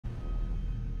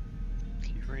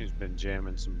He's been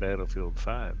jamming some Battlefield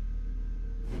 5.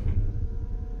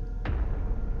 I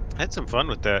had some fun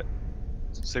with that.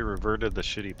 Since they reverted the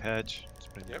shitty patch. It's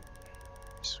been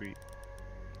sweet.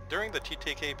 During the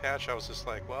TTK patch, I was just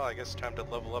like, well, I guess it's time to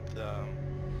level up the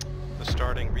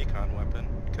starting recon weapon,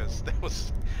 because that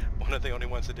was one of the only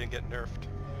ones that didn't get nerfed.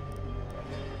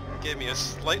 It gave me a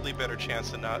slightly better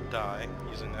chance to not die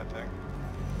using that thing.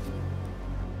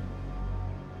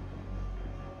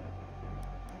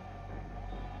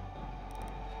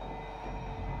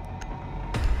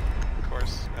 Of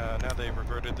course, now they've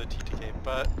reverted the TTK,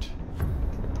 but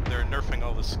they're nerfing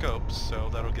all the scopes, so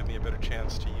that'll give me a better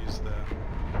chance to use the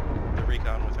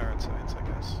recon with iron sights, I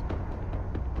guess.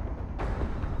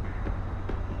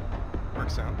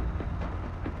 Works out.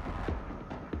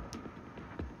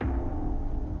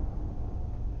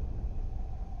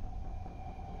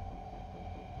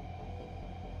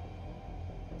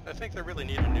 I think they really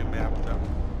need a new map, though.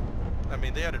 I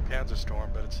mean, they added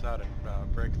Panzerstorm, but it's not in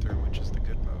Breakthrough, which is the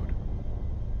good mode.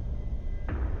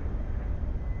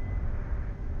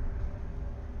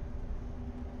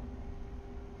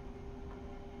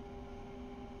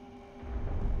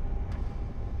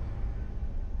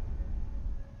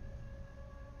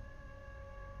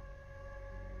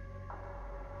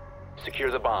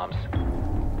 Secure the bombs.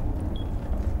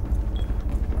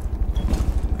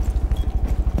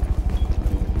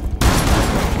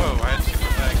 Whoa, I had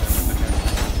super lag.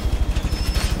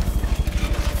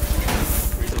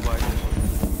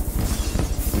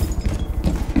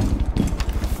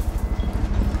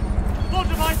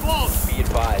 Fortified walls! Be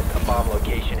advised, a bomb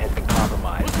location has been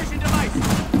compromised. Position device!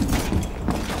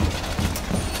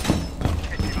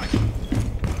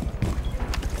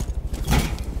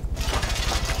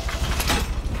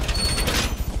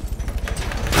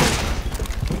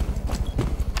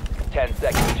 10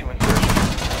 seconds to insertion.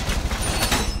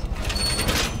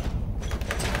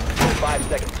 5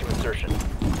 seconds to insertion.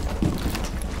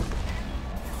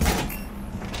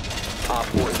 Op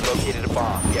 4 has located a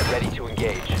bomb. Get ready to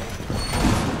engage.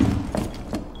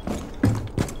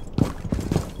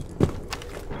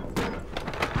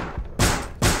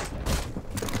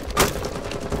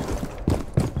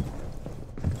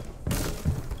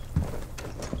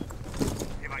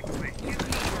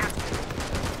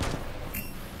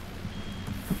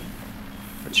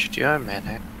 What you doing,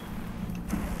 man?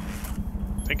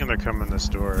 Thinking they're coming this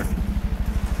door.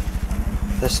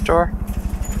 This door?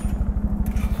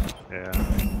 Yeah.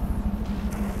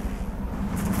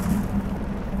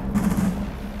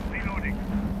 Reloading.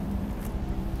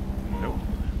 Nope.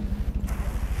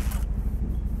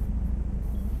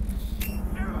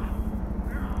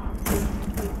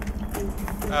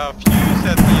 Fuse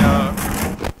at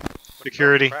the,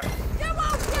 Security. crap.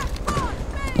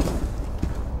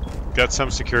 Got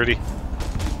some security.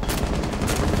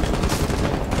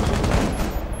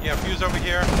 Yeah, Fuse over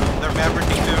here. They're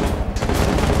mavericking too.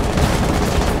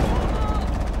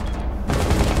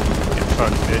 Get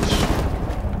fucked, bitch.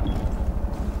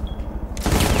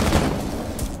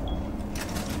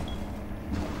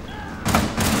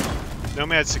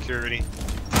 Nomad security.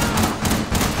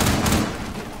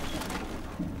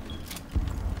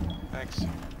 Thanks.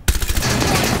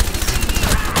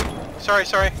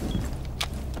 Sorry.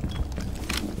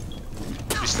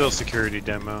 She's still security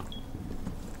demo.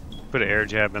 Put an air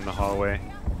jab in the hallway.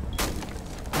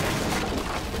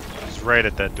 She's right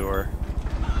at that door.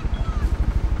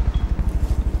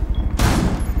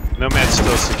 Nomad's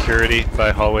still security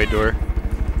by hallway door.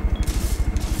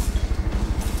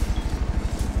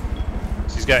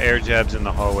 She's got air jabs in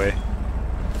the hallway.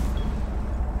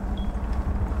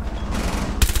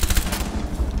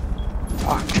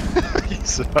 Fuck. You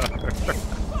saw her.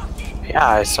 Yeah,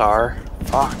 I saw her.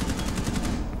 Fuck.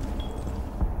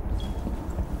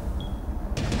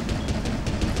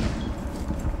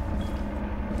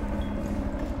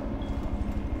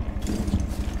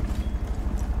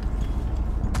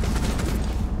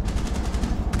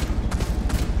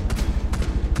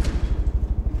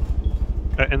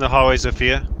 In the hallway,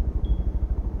 Zofia.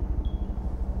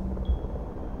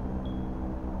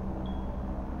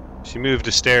 She moved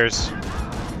to stairs.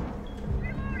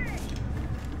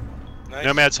 Nice.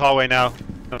 Nomad's hallway now.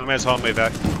 Nomad's hallway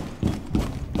back.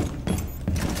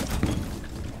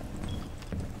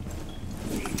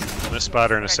 I'm gonna spot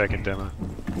her in a second demo.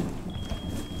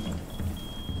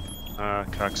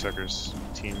 Cocksuckers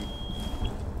team.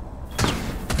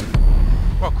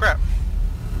 Whoa, crap.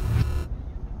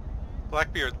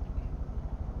 Blackbeard.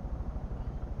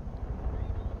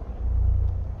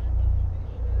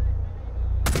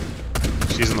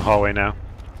 She's in the hallway now.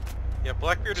 Yeah,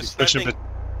 Blackbeard is She's pushing, sniping.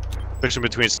 pushing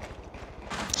between.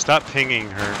 Stop pinging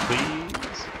her,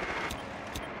 please.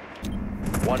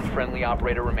 One friendly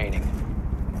operator remaining.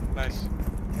 Nice.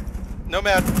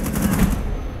 Nomad!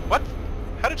 What?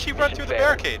 How did she run Mission through the failed.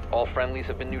 barricade? All friendlies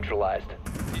have been neutralized.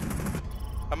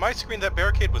 On my screen, that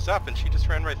barricade was up and she just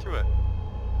ran right through it.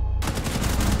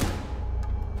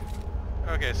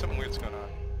 Okay, something weird's going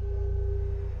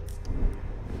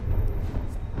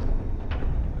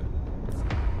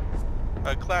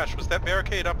on. Clash, was that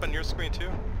barricade up on your screen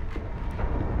too?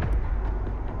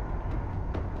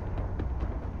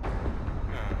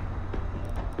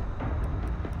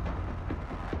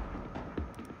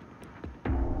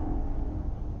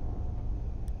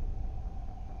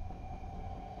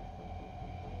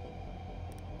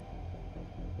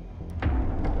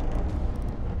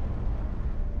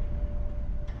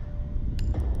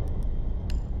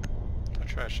 I'll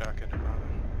try a shotgun to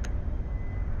bottom.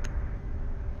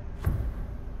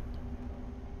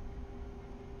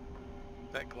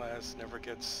 That glass never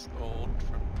gets old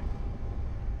from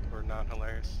or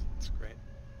non-hilarious. It's great.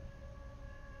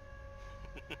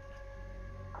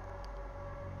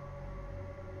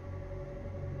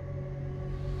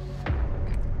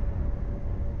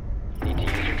 Need to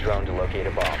use your drone to locate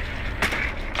a bomb.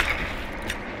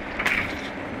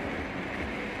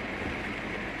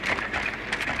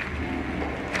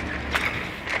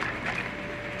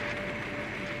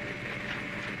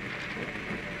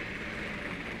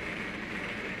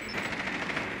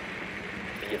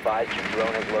 Be advised your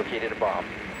drone has located a bomb.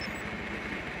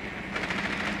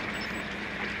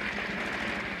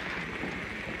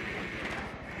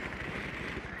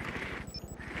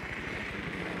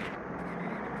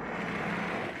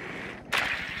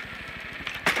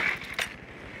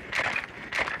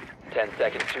 Ten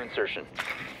seconds to insertion.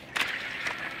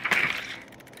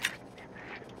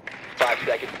 5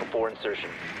 seconds before insertion.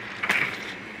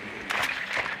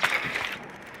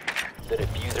 The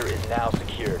diffuser is now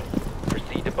secured.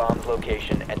 Proceed to bomb's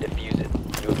location and defuse it.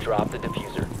 You have dropped the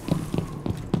diffuser.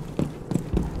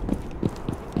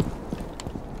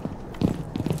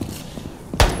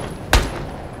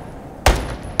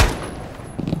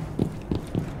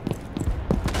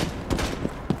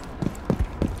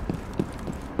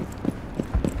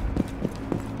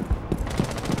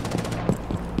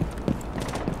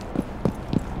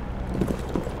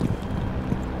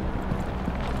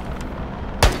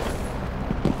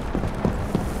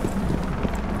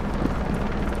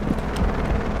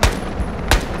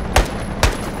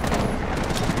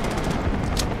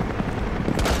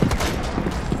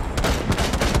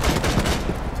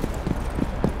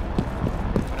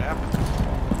 What happened?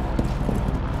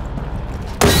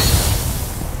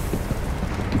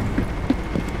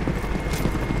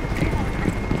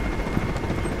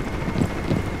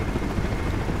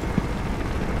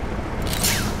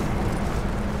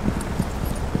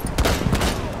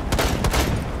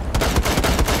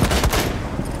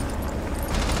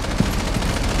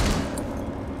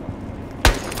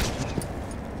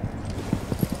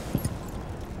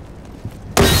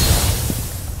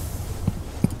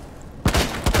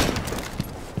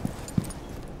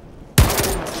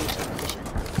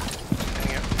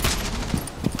 Dang it.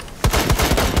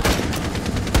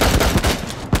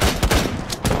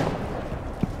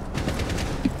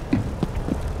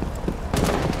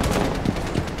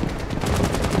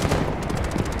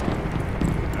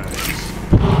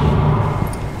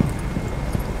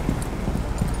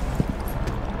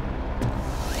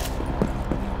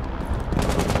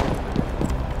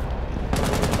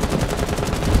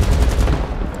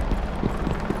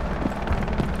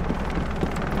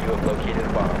 You have located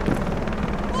a bomb.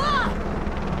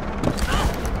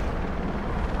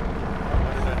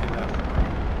 Why did I do that?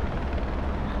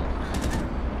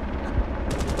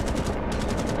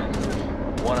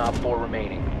 One op 4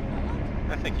 remaining.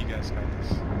 I think you guys got this.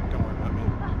 Don't worry about me.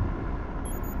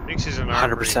 I think she's an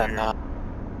 100% not.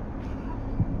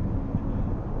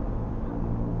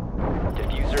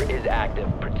 Diffuser is active,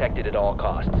 protected at all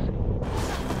costs. Thank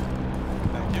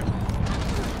you.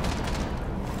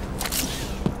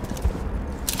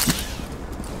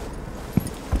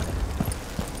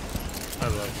 I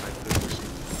love my business.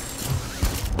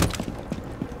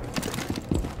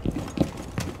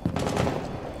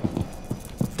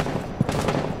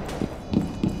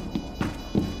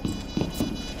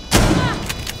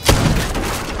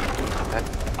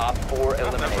 Op 4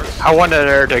 eliminated. I wanted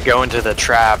her to go into the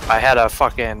trap. I had a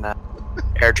fucking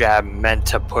air jab meant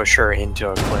to push her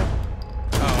into a cliff.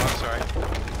 Oh, I'm sorry.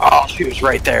 Oh, she was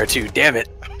right there too. Damn it.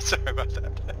 I'm sorry about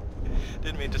that.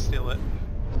 Didn't mean to steal it.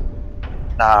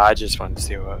 Nah, I just wanted to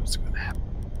see what was going to happen.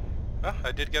 Well,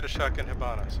 I did get a shotgun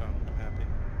Hibana, so I'm happy.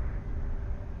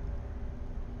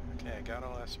 Okay, I got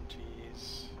all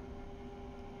SMGs.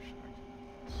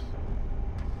 Shotguns.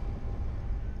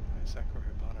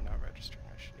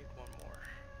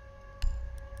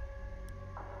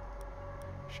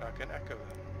 shotgun echo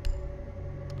then.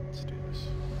 Let's do this.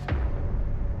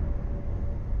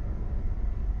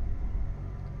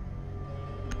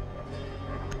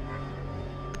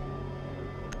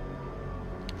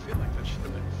 I feel like that should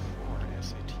have been 4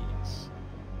 SATs.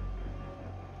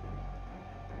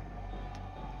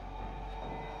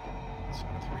 So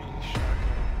 3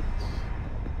 shotguns.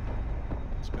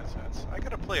 Spetsnaz. I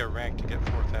gotta play a rank to get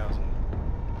 4,000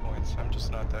 points. I'm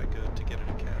just not that good to get it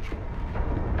in casual.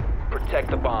 Protect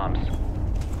the bombs.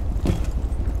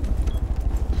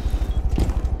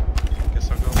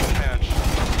 Guess I'll go with the match.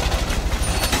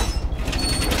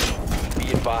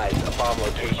 Be advised, a bomb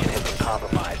location has been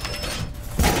compromised.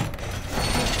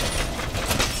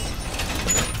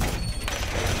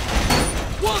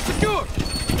 Wall secure!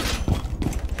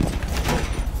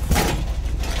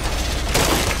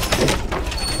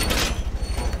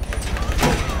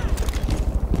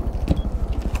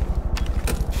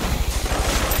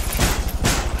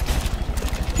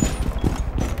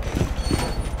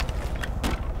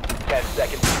 10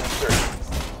 seconds to insertion.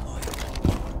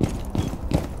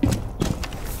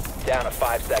 Down to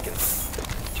 5 seconds.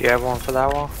 Do you have one for that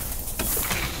wall?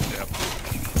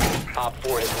 Op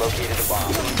 4 has located a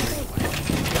bomb.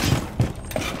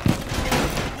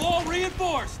 Wall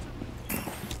reinforced!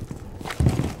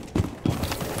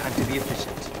 Time to be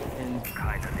efficient and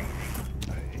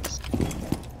Nice.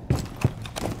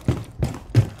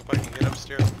 Hope I can get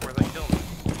upstairs before they kill me.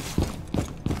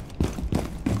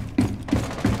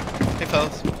 Hey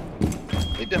fellas.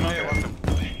 Hey demo. Hey, welcome.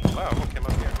 Wow, who came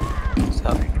up here? What's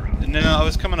up? No, I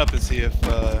was coming up to see if you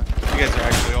guys are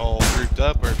actually all grouped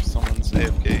up or if someone's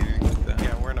AFK or anything like that.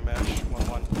 Yeah, we're in a match.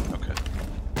 1-1. Okay.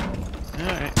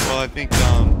 Alright. Well, I think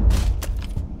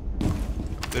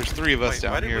there's 3 of us Wait,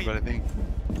 why down did here, we- but I think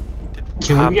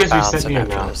Can I'm you guys reset bouncing me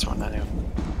after now? this one anyway.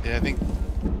 yeah, I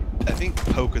think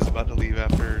Poke is about to leave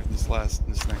after this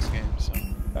next game. So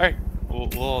alright, we'll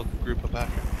all group up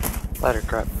after. Let her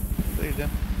crap. Later, Dem.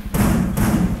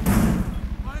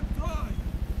 I'm done!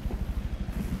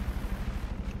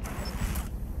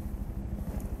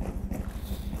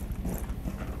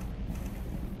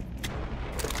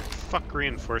 Fuck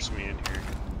reinforce me in here.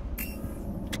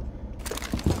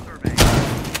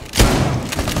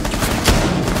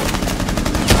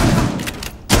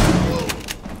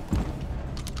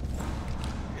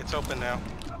 It's open now.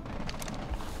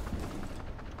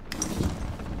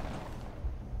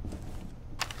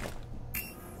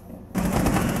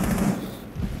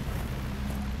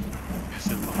 It's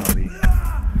in the lobby.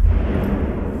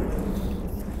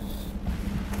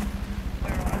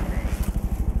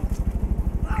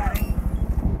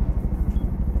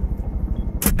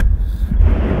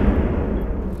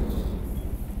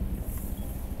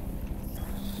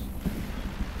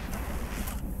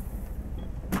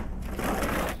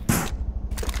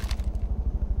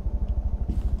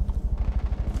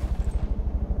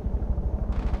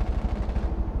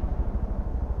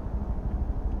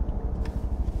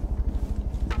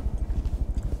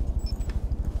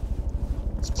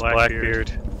 It's Blackbeard.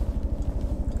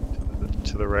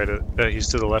 To the right of, he's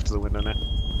to the left of the window now.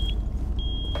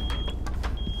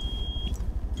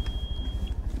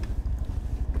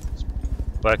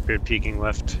 Blackbeard peeking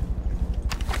left.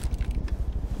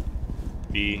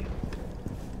 B.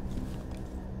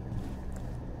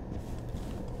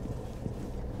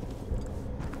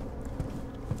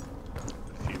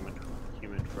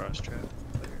 Human frost trap.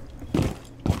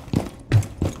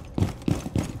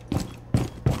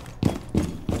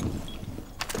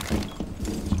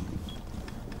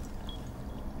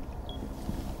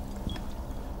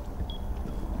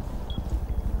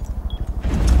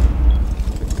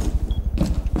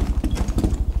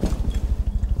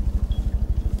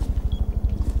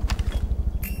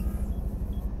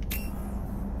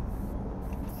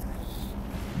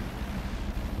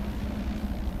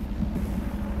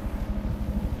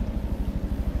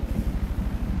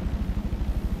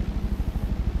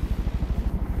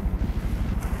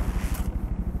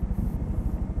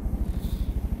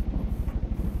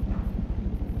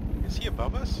 Is he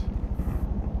above us?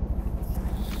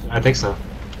 I think so.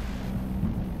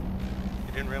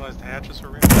 You didn't realize the hatches were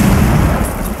real?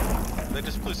 They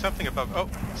just blew something above. Oh,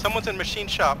 someone's in machine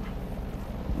shop.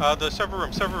 The server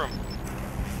room, server room.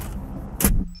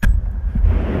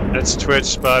 That's Twitch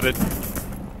spotted.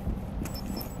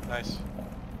 Nice.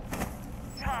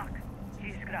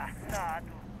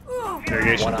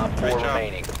 Interrogation. 1 op 4 Great job.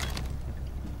 remaining. So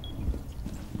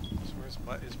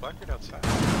is Blackbeard outside?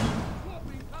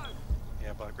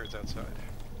 Yeah, Blackbeard's outside.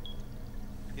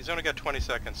 He's only got 20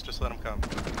 seconds, just let him come.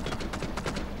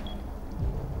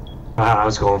 I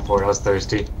was going for it. I was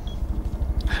thirsty.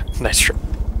 Nice try.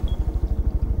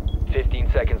 15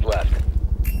 seconds left.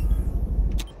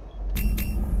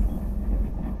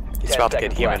 He's 10 about to get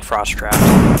seconds human left. frost trapped.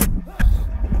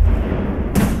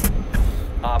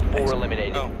 Op 4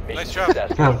 eliminated. Oh, Mission nice job.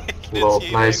 successful. Didn't Well, see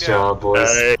you nice laying down. job,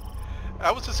 boys.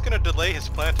 I was just gonna delay his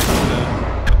planting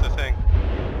with the thing,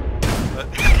 but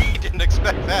he didn't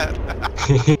expect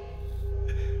that.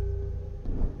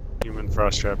 Human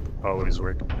frost trap always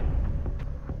work.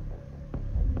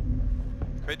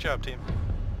 Great job, team.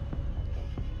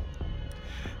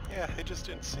 Yeah, I just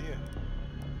didn't see you.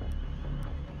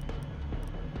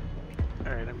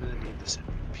 Alright, I'm gonna need this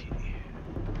MVP.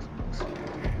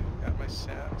 Got my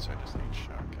sat, so I just need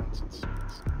shotguns and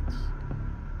stats.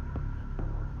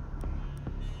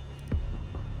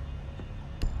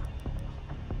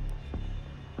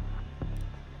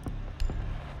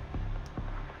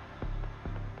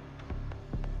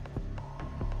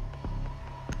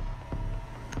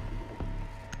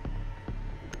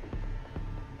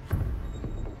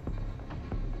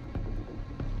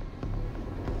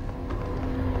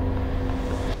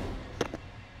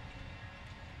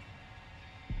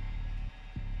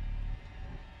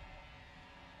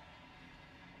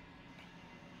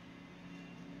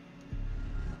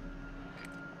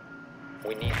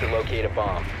 We need to locate a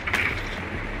bomb.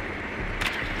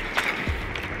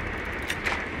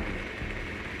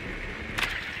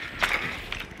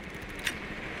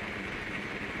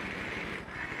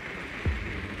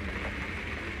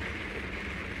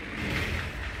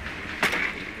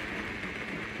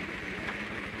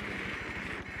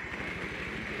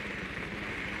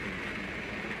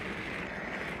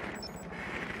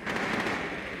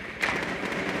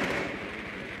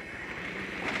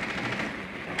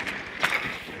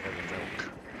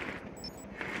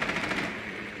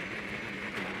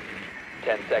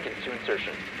 Seconds to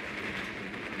insertion.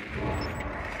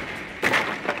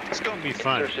 It's gonna be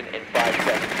fun. Insertion in 5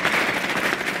 seconds.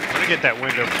 I'm gonna get that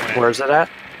window plant. Where's it at?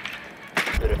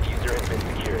 The diffuser has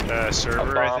been secured. A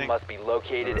Server, bomb I think. must be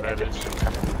located and Whatever that is.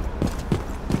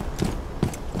 defused.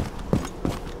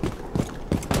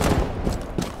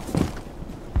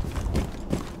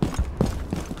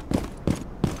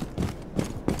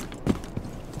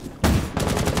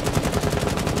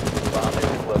 Bomb has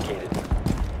been located.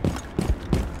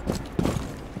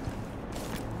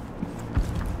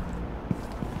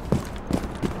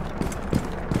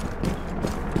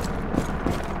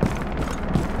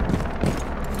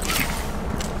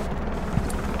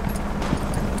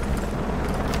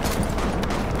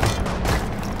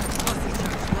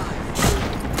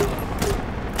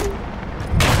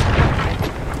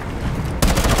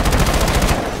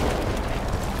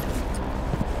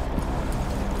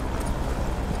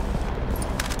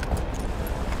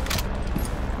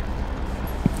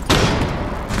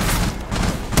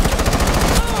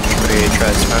 Should we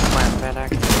try smoke plant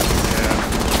panic?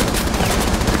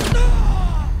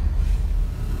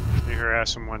 Let me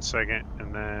harass him 1 second,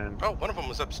 and then... Oh, one of them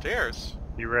was upstairs.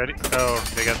 You ready? Oh,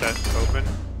 they got that open?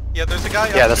 Yeah, there's a guy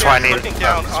Yeah, that's why I upstairs need looking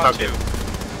down smoke onto. it.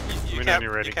 Let me know when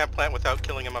you're ready. You can't plant without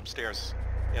killing him upstairs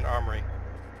in armory.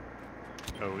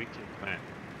 Oh, we can plant.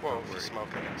 Whoa, Don't it's a worry. smoke,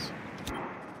 I guess.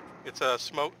 It's a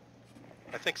smoke.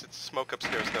 I think it's smoke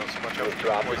upstairs though, so watch out.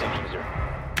 Withdraw the Poison. diffuser.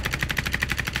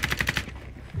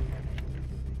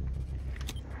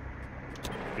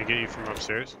 Did he get you from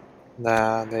upstairs?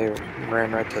 Nah, they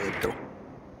ran right to the door.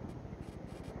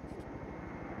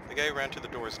 The guy who ran to the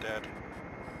door is dead.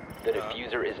 The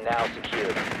diffuser is now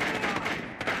secured.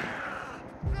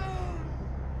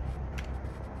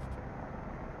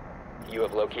 You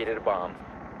have located a bomb.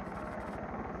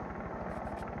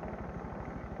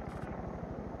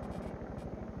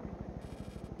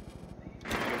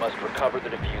 You must recover the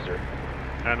diffuser.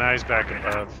 Oh, now he's back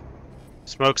above.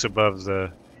 Smoke's above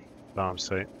the bomb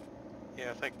site.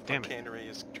 Yeah, I think Damn it. Buncanery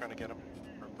is trying to get him.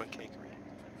 Or Buncakery.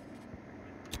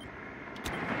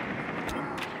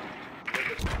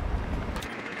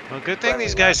 Well, good thing Friendly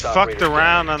these guys last fucked operator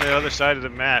around on the other side of the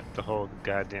map the whole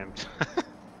goddamn time.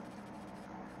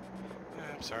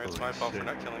 I'm sorry, it's Holy my fault shit. for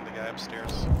not killing the guy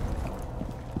upstairs.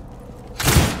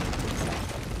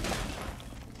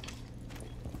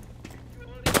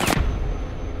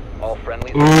 All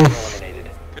friendlies have been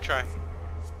eliminated. Good try.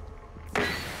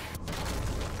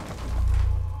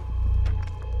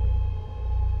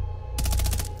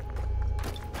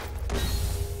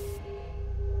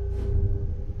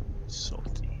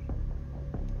 Salty.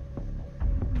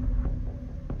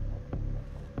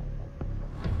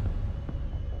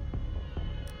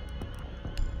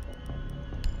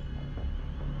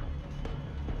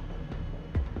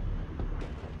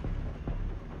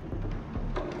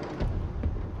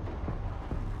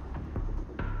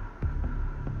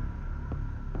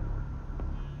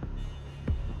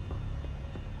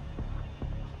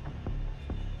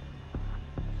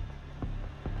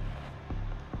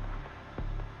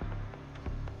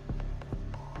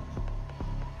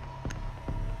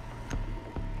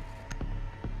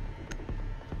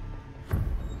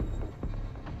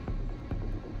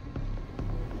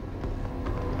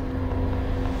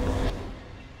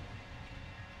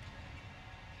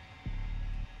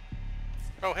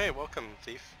 Oh, hey, welcome,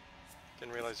 thief.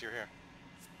 Didn't realize you were here.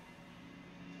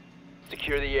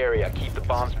 Secure the area. Keep the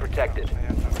bombs protected.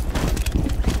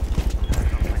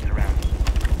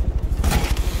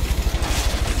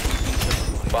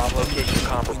 Bomb location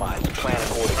compromised. Plan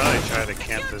accordingly. Probably try to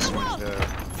camp this window.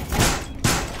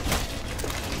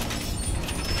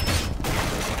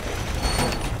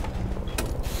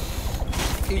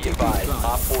 Be advised,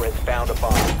 Op 4 has found a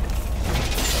bomb.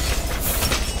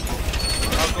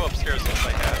 I'll go upstairs once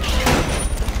I have. As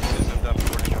soon as I'm done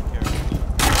boarding up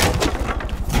here.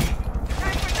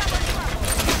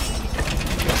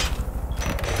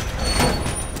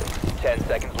 Ten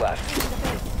seconds left.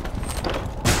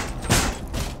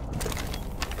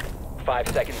 5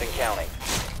 seconds and counting.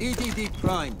 EDD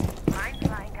prime. I'm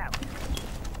flying out.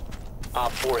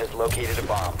 Op 4 has located a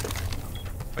bomb.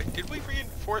 Wait, did we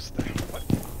reinforce that? What?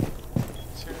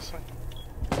 Seriously?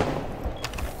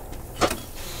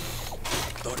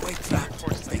 Doorway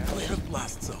trapped. Stay clear of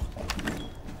blast zone.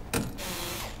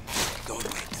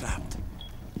 Doorway trapped.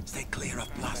 Stay clear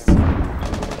of blast zone.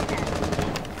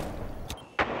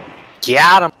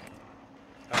 Got him.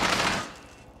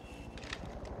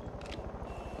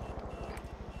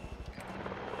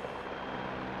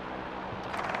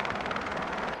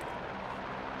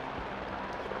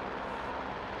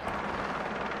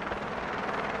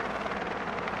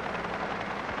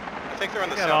 I think they're on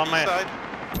the Got all southeast my-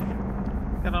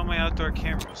 side. Got all my outdoor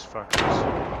cameras,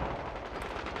 fuckers.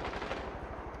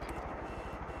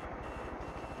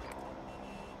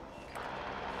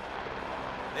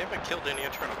 They haven't killed any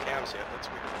internal cams yet. That's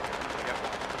weird. I got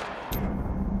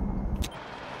one.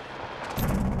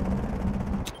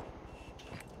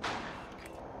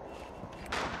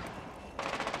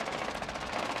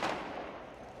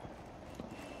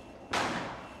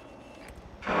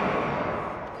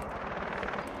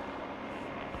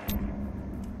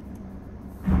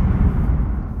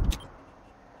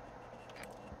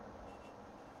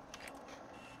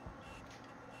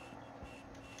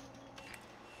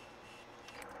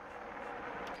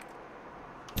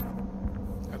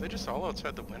 Are they just all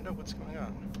outside the window? What's going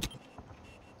on?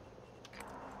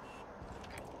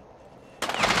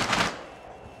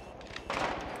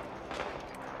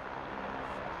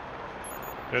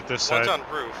 They're at this One's side.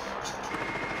 on roof.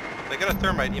 They got a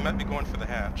thermite. He might be going for the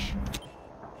hatch.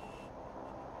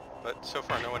 But so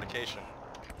far, no indication.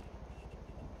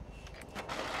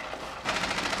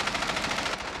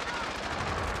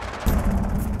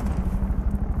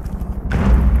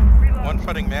 One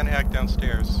fighting manhack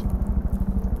downstairs.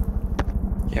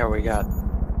 Yeah, we got.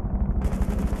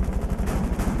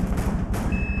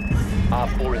 Op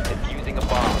 4 is defusing a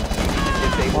bomb.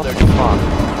 Disable What their the defuse.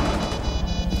 fuck?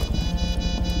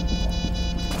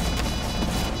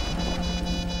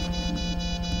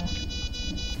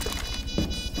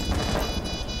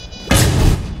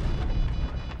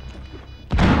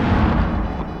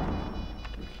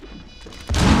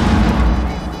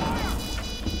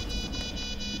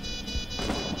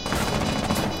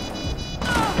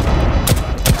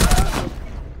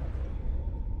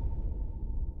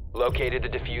 Located the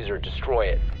diffuser. Destroy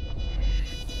it.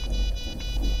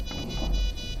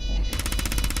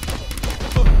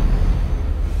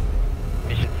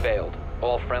 Mission failed.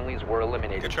 All friendlies were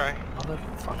eliminated. Good try.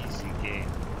 Easy game.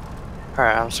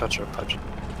 Alright, I'm switching to PUBG.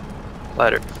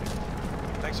 Later.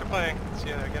 Thanks for playing. See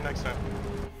you again next time.